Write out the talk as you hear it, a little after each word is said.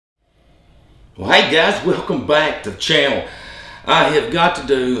Well, hey guys, welcome back to the channel. I have got to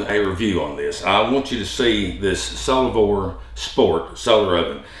do a review on this. I want you to see this Solavore Sport Solar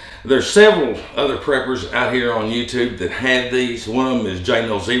Oven. There's several other preppers out here on YouTube that have these. One of them is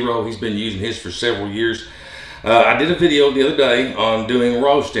J0. He's been using his for several years. I did a video the other day on doing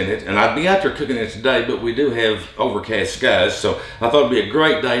roast in it, and I'd be out there cooking it today, but we do have overcast skies, so I thought it'd be a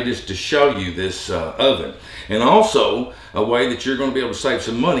great day just to show you this oven. And also a way that you're going to be able to save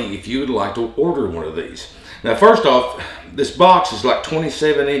some money if you would like to order one of these. Now, first off, this box is like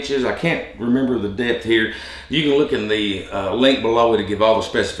 27 inches. I can't remember the depth here. You can look in the link below it to give all the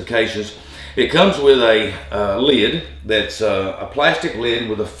specifications. It comes with a lid that's a plastic lid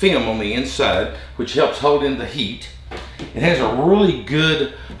with a film on the inside, which helps hold in the heat. It has a really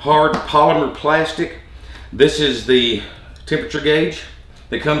good hard polymer plastic. This is the temperature gauge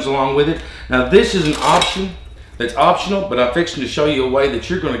that comes along with it. Now, this is an option that's optional, but I'm fixing to show you a way that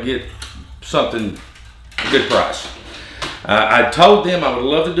you're going to get something a good price. I told them I would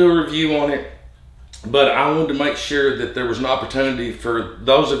love to do a review on it, but I wanted to make sure that there was an opportunity for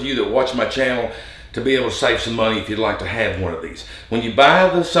those of you that watch my channel to be able to save some money if you'd like to have one of these. When you buy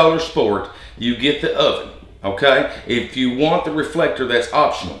the Solar Sport, you get the oven, okay? If you want the reflector, that's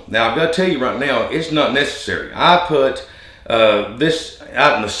optional. Now, I've got to tell you right now, it's not necessary. I put this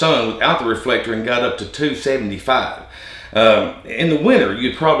out in the sun without the reflector and got up to 275. In the winter,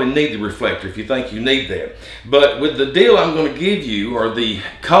 you'd probably need the reflector if you think you need that. But with the deal I'm going to give you, or the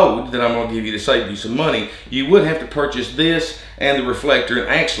code that I'm going to give you to save you some money, you would have to purchase this and the reflector, and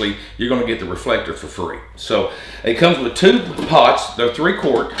actually you're going to get the reflector for free. So it comes with two pots. They're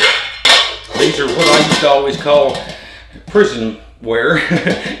 3-quart. These are what I used to always call prison wear.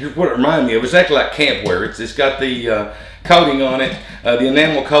 What it reminded me of. It's actually like camp wear. It's got the coating on it, the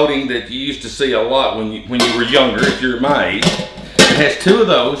enamel coating that you used to see a lot when you were younger, if you're my age. It has two of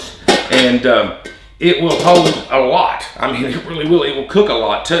those, and it will hold a lot. I mean, it really will. It will cook a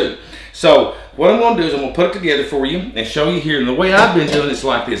lot too. So what I'm going to do is I'm going to put it together for you and show you here. And the way I've been doing it's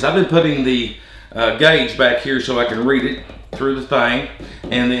like this. I've been putting the gauge back here so I can read it through the thing,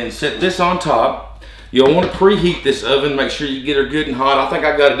 and then set this on top. You'll want to preheat this oven. Make sure you get her good and hot. I think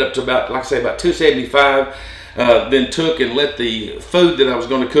I got it up to about, like I say, about 275. Then took and let the food that I was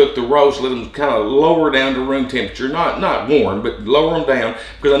going to cook, the roast, let them kind of lower down to room temperature. Not warm, but lower them down,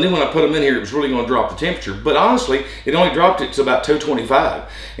 because I knew when I put them in here it was really going to drop the temperature. But honestly, it only dropped it to about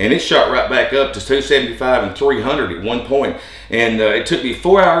 225, and it shot right back up to 275 and 300 at one point. And it took me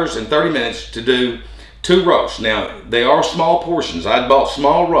 4 hours and 30 minutes to do 2 roasts. Now, they are small portions. I bought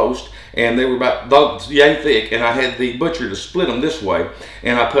small roast, and they were about yay thick, and I had the butcher to split them this way,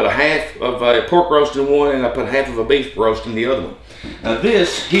 and I put a half of a pork roast in one, and I put half of a beef roast in the other one. Now,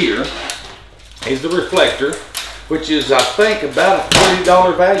 this here is the reflector, which is, I think, about a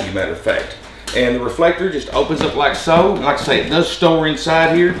 $30 value, matter of fact. And the reflector just opens up like so. Like I say, it does store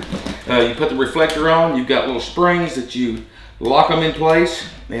inside here. You put the reflector on, you've got little springs that you lock them in place,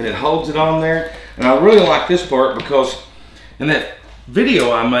 and it holds it on there. And I really like this part because in that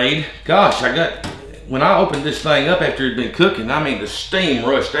video I made, gosh, when I opened this thing up after it had been cooking, I mean, the steam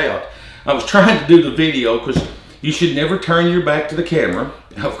rushed out. I was trying to do the video because you should never turn your back to the camera,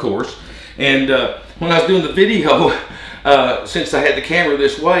 of course. And when I was doing the video, since I had the camera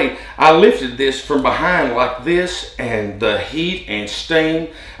this way, I lifted this from behind like this, and the heat and steam,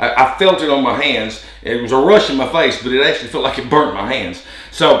 I felt it on my hands. It was a rush in my face, but it actually felt like it burnt my hands.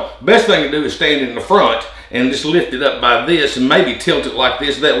 So best thing to do is stand in the front and just lift it up by this, and maybe tilt it like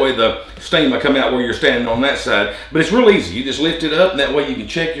this. That way the steam will come out where you're standing on that side. But it's real easy. You just lift it up, and that way you can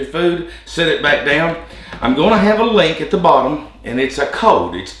check your food, set it back down. I'm going to have a link at the bottom, and it's a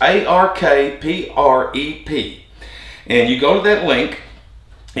code. It's ARKPREP. And you go to that link,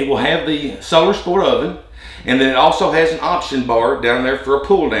 it will have the Solar Sport Oven, and then it also has an option bar down there for a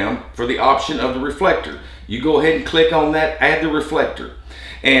pull down for the option of the reflector. You go ahead and click on that, add the reflector,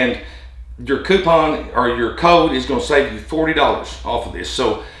 and your coupon or your code is going to save you $40 off of this.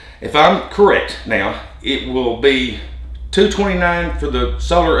 So if I'm correct now, it will be $229 for the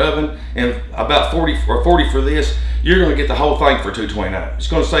solar oven and about $40 for this. You're going to get the whole thing for $229. It's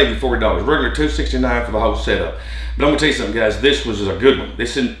going to save you $40. Regular $269 for the whole setup. But I'm going to tell you something, guys. This was a good one.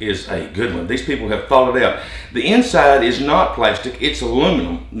 This is a good one. These people have thought it out. The inside is not plastic. It's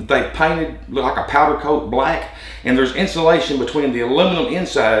aluminum. They've painted like a powder coat black, and there's insulation between the aluminum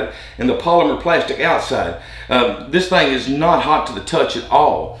inside and the polymer plastic outside. This thing is not hot to the touch at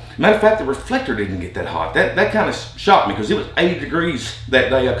all. Matter of fact, the reflector didn't get that hot. That kind of shocked me, because it was 80 degrees that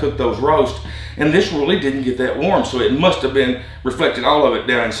day I cooked those roasts, and this really didn't get that warm, so it must have been reflected all of it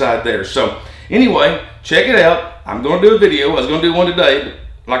down inside there. So anyway, check it out. I'm going to do a video. I was going to do one today, but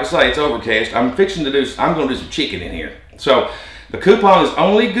like I say, it's overcast. I'm going to do some chicken in here. So the coupon is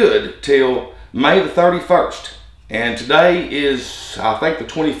only good till May the 31st. And today is, I think, the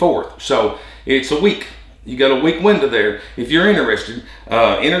 24th. So it's a week. You got a week window there. If you're interested,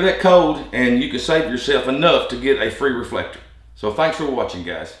 enter that code and you can save yourself enough to get a free reflector. So thanks for watching,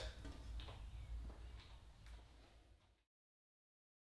 guys.